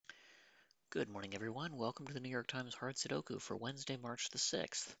Good morning, everyone. Welcome to the New York Times Hard Sudoku for Wednesday, March the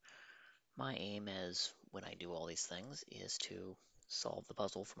 6th. My aim is, when I do all these things, is to solve the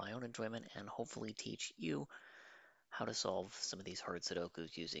puzzle for my own enjoyment and hopefully teach you how to solve some of these hard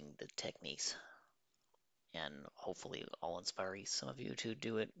Sudokus using the techniques. And hopefully I'll inspire some of you to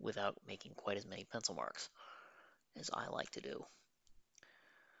do it without making quite as many pencil marks as I like to do.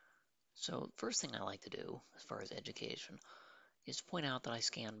 So first thing I like to do, as far as education, is to point out that I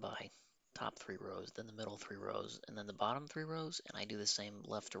scan by top 3 rows, then the middle 3 rows, and then the bottom 3 rows, and I do the same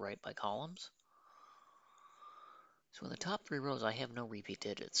left to right by columns. So in the top 3 rows, I have no repeat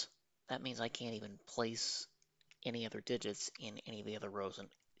digits. That means I can't even place any other digits in any of the other rows and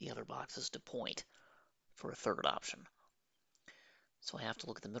the other boxes to point for a third option. So I have to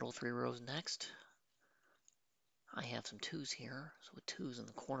look at the middle 3 rows next. I have some 2's here, so a 2's in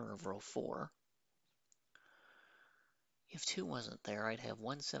the corner of row 4. If 2 wasn't there, I'd have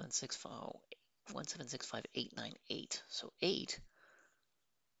 1765898. So 8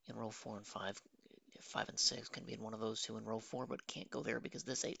 in row 4 and 5, 5 and 6 can be in one of those two in row 4, but can't go there because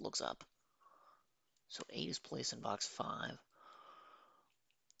this 8 looks up. So 8 is placed in box 5.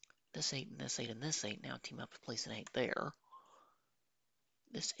 This 8 and this 8 and this 8 now team up to place an 8 there.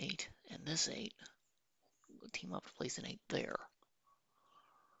 This 8 and this 8 will team up to place an 8 there.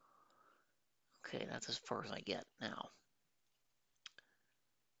 Okay, that's as far as I get now.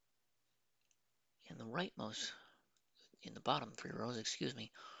 In the rightmost, in the bottom 3 rows,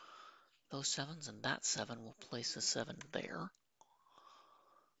 those 7's and that 7 will place a 7 there.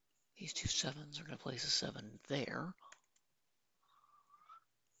 These two 7's are going to place a 7 there.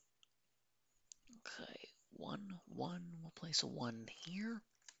 Okay, 1, 1 will place a 1 here.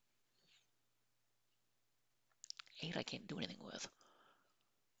 8 I can't do anything with.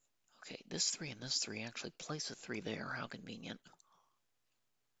 Okay, this 3 and this 3 actually place a 3 there. How convenient.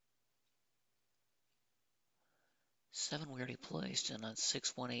 7 we already placed, and that's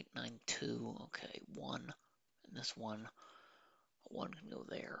 6, 1, 8, 9, 2. Okay, 1, and this 1 can go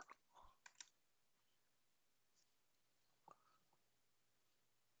there.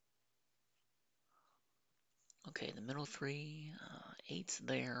 Okay, the middle 3, 8's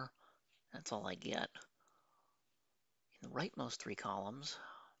there. That's all I get. In the rightmost 3 columns,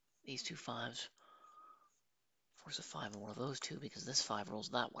 these two 5's force a 5 in one of those two because this 5 rolls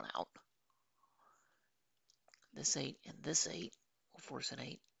that one out. This 8 and this 8 will force an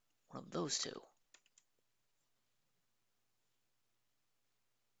 8, one of those two.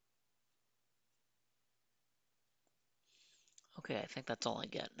 Okay, I think that's all I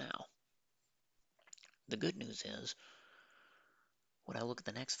get now. The good news is, when I look at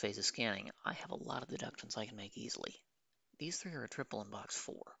the next phase of scanning, I have a lot of deductions I can make easily. These 3 are a triple in box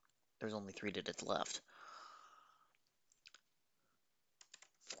 4. There's only 3 digits left.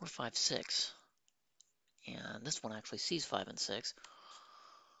 4, 5, 6. And this one actually sees 5 and 6.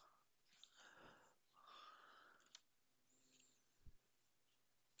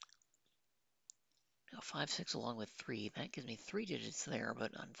 Now 5, 6 along with 3, that gives me 3 digits there,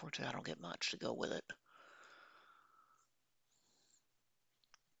 but unfortunately I don't get much to go with it.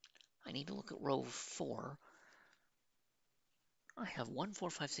 I need to look at row 4. I have 1,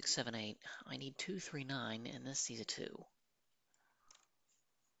 4, 5, 6, 7, 8. I need 2, 3, 9, and this sees a 2.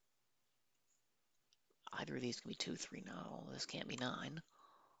 Either of these can be 2, 3, no, this can't be 9.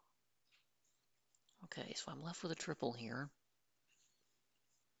 Okay, so I'm left with a triple here.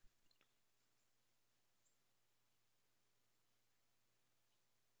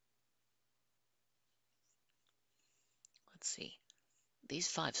 Let's see. These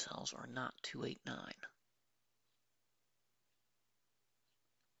 5 cells are not 2, 8, 9.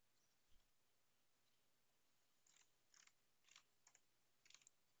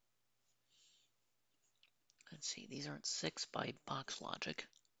 Let's see, these aren't 6 by box logic.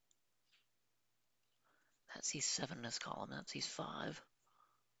 That sees 7 in this column, that sees 5.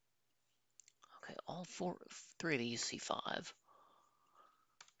 Okay, all 3 of these see 5.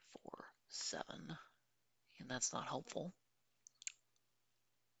 4, 7, and that's not helpful.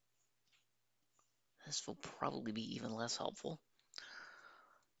 This will probably be even less helpful.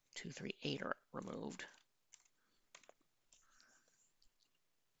 2, 3, 8 are removed.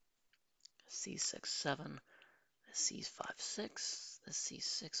 C6, 7. This sees 5, 6. This sees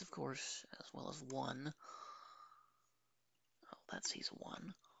 6, of course, as well as 1. Oh, that sees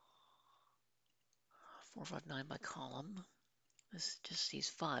 1. 4, 5, 9 by column. This just sees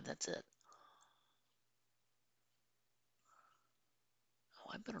 5, that's it.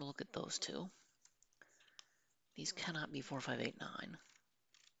 Oh, I better look at those two. These cannot be 4, 5, 8, 9.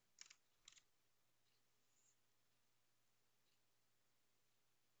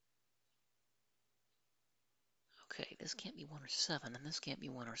 Okay, this can't be 1 or 7, and this can't be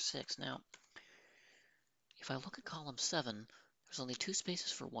 1 or 6. Now, if I look at column 7, there's only 2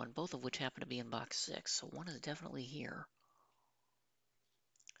 spaces for 1, both of which happen to be in box 6, so 1 is definitely here.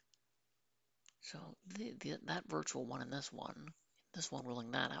 So that virtual 1 and this one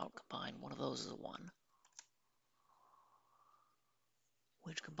ruling that out, combined, one of those is a 1.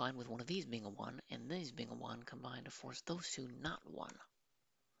 Which combined with one of these being a 1 and these being a 1 combined to force those two not 1.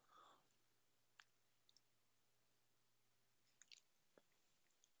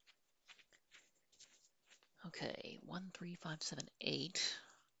 Okay, 1, 3, 5, 7, 8.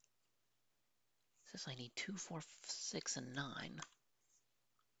 Says I need 2, 4, 6, and 9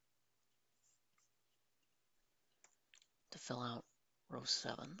 to fill out row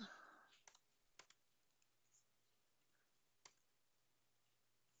 7.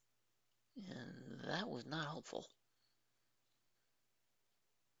 And that was not helpful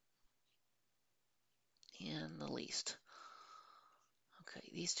in the least. Okay,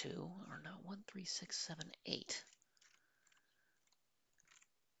 these two are now 1, 3, 6, 7, 8.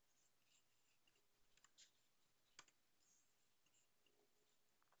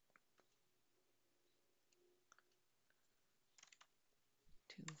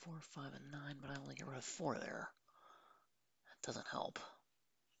 Two, 4, 5, and 9, but I only get rid of 4 there. That doesn't help.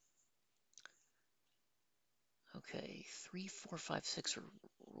 Okay, 3, 4, 5, 6 are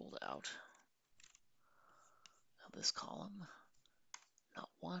ruled out of this column. Not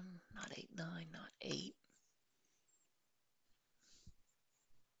 1, not 8, 9, not 8.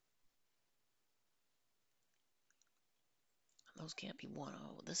 And those can't be 1.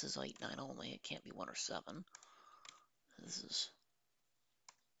 Oh, this is 8, 9 only. It can't be 1 or 7. This is...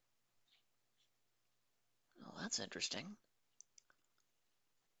 Oh, that's interesting.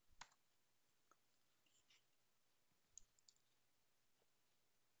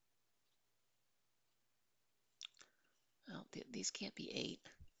 Well, these can't be 8,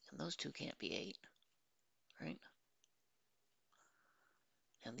 and those two can't be 8, right?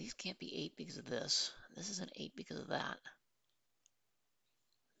 And these can't be 8 because of this. This is an 8 because of that.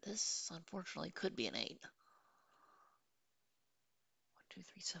 This, unfortunately, could be an 8. 1, 2,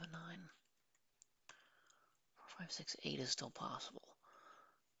 3, 7, 9. 4, 5, 6, 8 is still possible.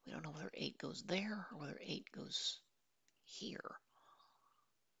 We don't know whether 8 goes there or whether 8 goes here.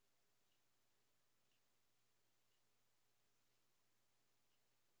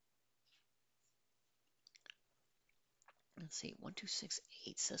 Let's see, 1, 2, 6,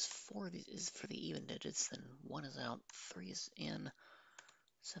 8 says 4 is for the even digits, then 1 is out, 3 is in,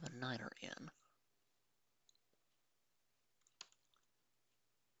 7, 9 are in.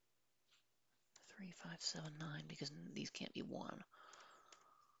 3, 5, 7, 9, because these can't be 1.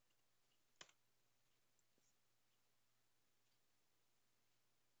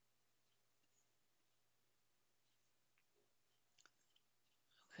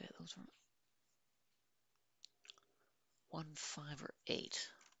 Okay, those are 1, 5, or 8.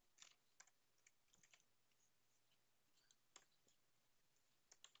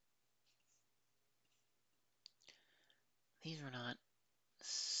 These are not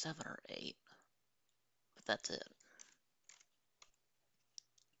 7 or 8, but that's it.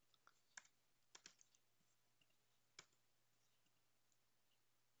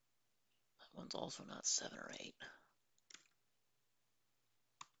 That one's also not 7 or 8.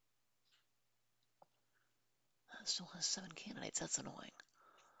 That still has 7 candidates. That's annoying.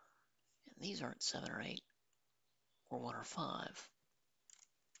 And these aren't 7 or 8, or 1 or 5.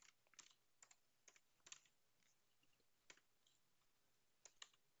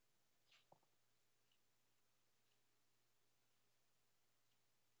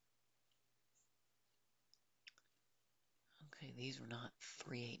 Okay, these are not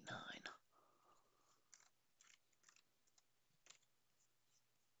 3, 8, 9.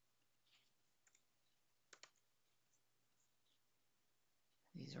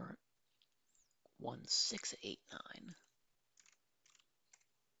 These are 1, 6, 8, 9.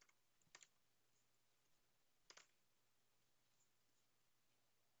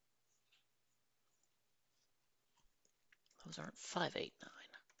 Those aren't 5, 8, 9.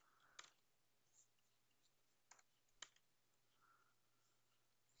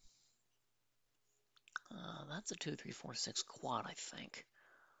 That's a 2, 3, 4, 6 quad, I think.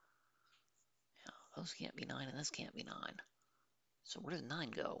 Yeah, those can't be 9, and this can't be 9. So where does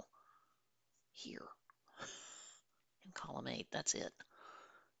 9 go? Here. In column 8, that's it.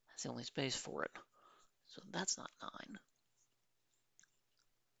 That's the only space for it. So that's not 9.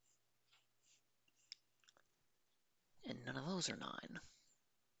 And none of those are 9.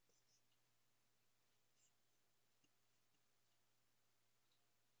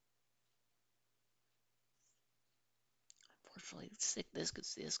 Actually, this could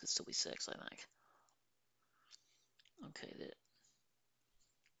still be 6, I think. Okay, the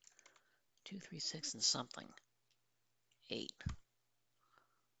 2, 3, 6, and something. 8.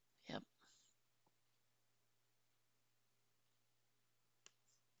 Yep.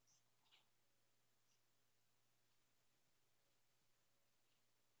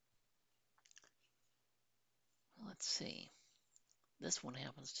 Let's see. This one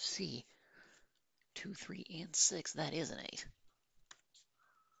happens to see 2, 3, and 6. That is an 8.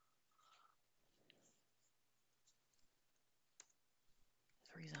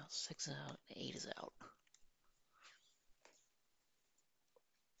 3's out, 6 is out, 8 is out.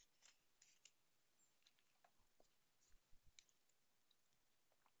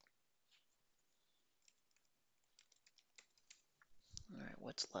 Alright,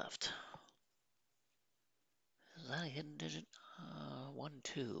 what's left? Is that a hidden digit? 1,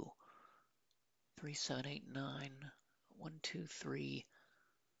 2, 3, 7, 8, 9. 1, 2, 3,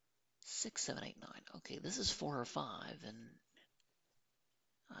 6, 7, 8, 9. Okay, this is 4 or 5, and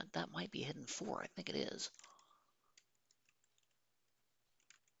that might be hidden 4. I think it is.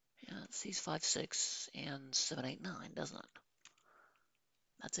 Yeah, it sees 5, 6, and 7, 8, 9, doesn't it?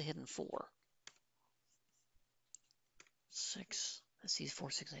 That's a hidden 4. 6. That sees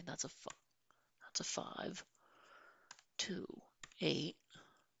 4, 6, 8. That's a 5. 2, 8,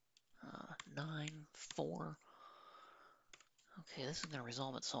 9, 4. Okay, this is going to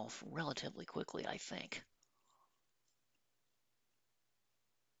resolve itself relatively quickly, I think.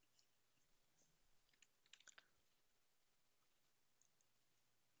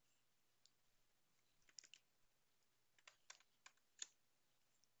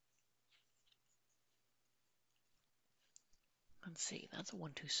 Let's see, that's a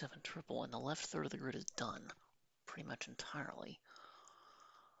 1, 2, 7 triple, and the left third of the grid is done pretty much entirely.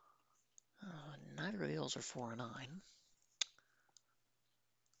 Neither of those are 4 or 9.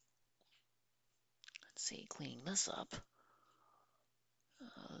 Let's see, cleaning this up.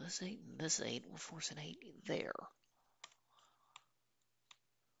 This 8 and this 8 will force an 8 there.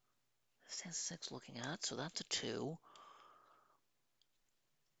 This has 6 looking at, so that's a 2.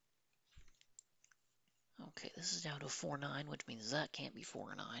 Okay, this is down to a 4, 9, which means that can't be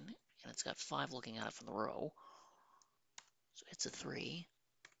 4 or 9. And it's got 5 looking at it from the row. So it's a 3,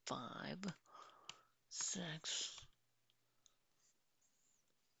 5, 6.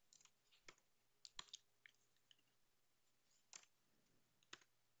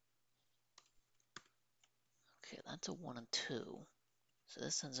 Okay, that's a 1 and 2. So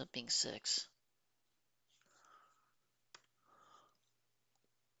this ends up being 6.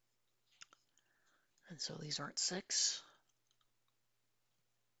 And so these aren't 6.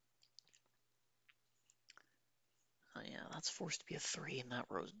 Oh yeah, that's forced to be a 3, and that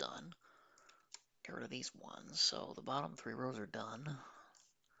row's done. Get rid of these ones. So the bottom 3 rows are done.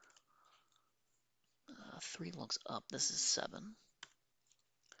 3 looks up. This is 7.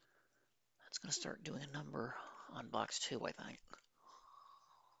 That's going to start doing a number on box 2, I think.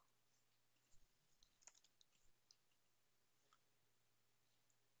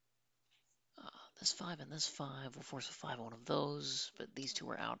 This 5 and this 5 will force a 5 on one of those, but these two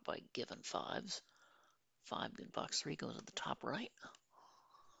are out by given 5s. 5 in box 3 goes at the top right.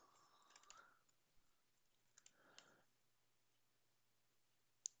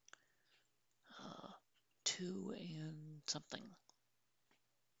 2 and something.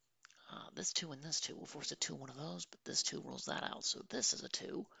 This 2 and this 2 will force a 2 on one of those, but this 2 rolls that out, so this is a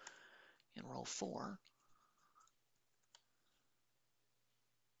 2 in row 4.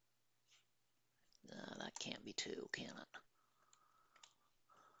 That can't be 2, can it?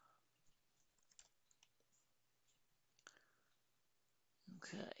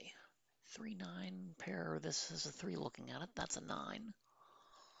 Okay. 3, 9 pair. This is a 3 looking at it. That's a 9.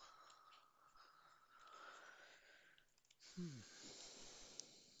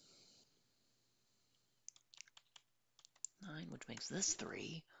 9, which makes this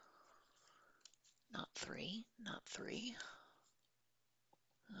 3. Not 3. Not 3.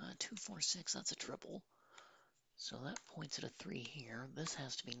 2, 4, 6. That's a triple. So that points at a 3 here. This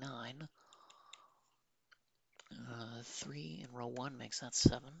has to be 9. 3 in row 1 makes that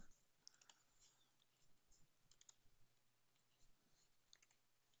 7.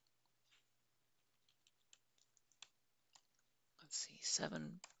 Let's see.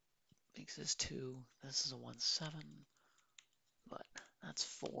 7 makes this 2. This is a 1, 7. But that's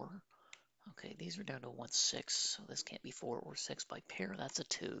 4. Okay, these are down to 1, 6. So this can't be 4 or 6 by pair. That's a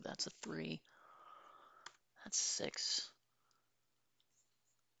 2. That's a 3. That's 6.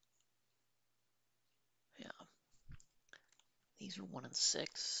 Yeah. These are 1 and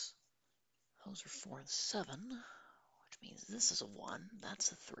 6. Those are 4 and 7, which means this is a 1,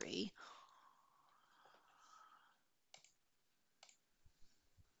 that's a 3.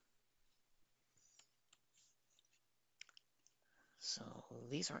 So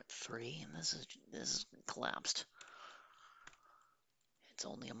these aren't 3, and this is collapsed. It's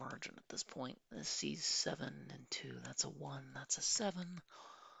only a margin at this point. This sees 7 and 2. That's a 1. That's a 7.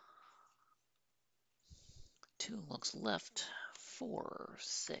 2 looks left. 4,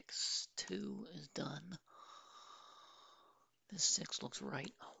 6. 2 is done. This 6 looks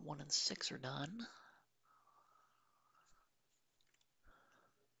right. 1 and 6 are done.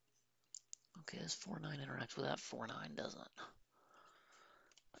 Okay, this 4, 9 interacts with that. 4, 9 doesn't.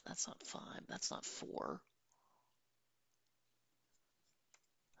 But that's not 5. That's not 4.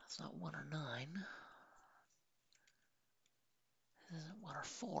 That's not 1 or 9. This isn't 1 or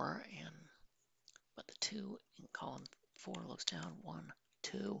 4. But the 2 in column 4 looks down. 1,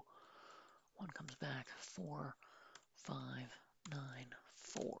 2. 1 comes back. 4, 5, 9,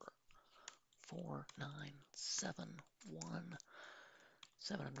 4. 4, 9, 7, 1.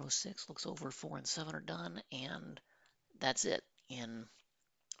 7 and row 6 looks over. 4 and 7 are done. And that's it in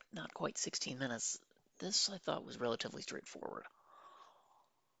not quite 16 minutes. This I thought was relatively straightforward.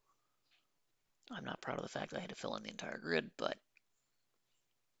 I'm not proud of the fact that I had to fill in the entire grid, but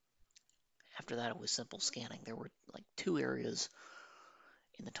after that it was simple scanning. There were like 2 areas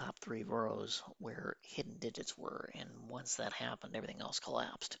in the top 3 rows where hidden digits were, and once that happened, everything else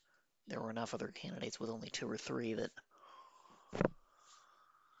collapsed. There were enough other candidates with only 2 or 3 that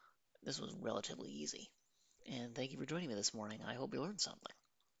this was relatively easy. And thank you for joining me this morning. I hope you learned something.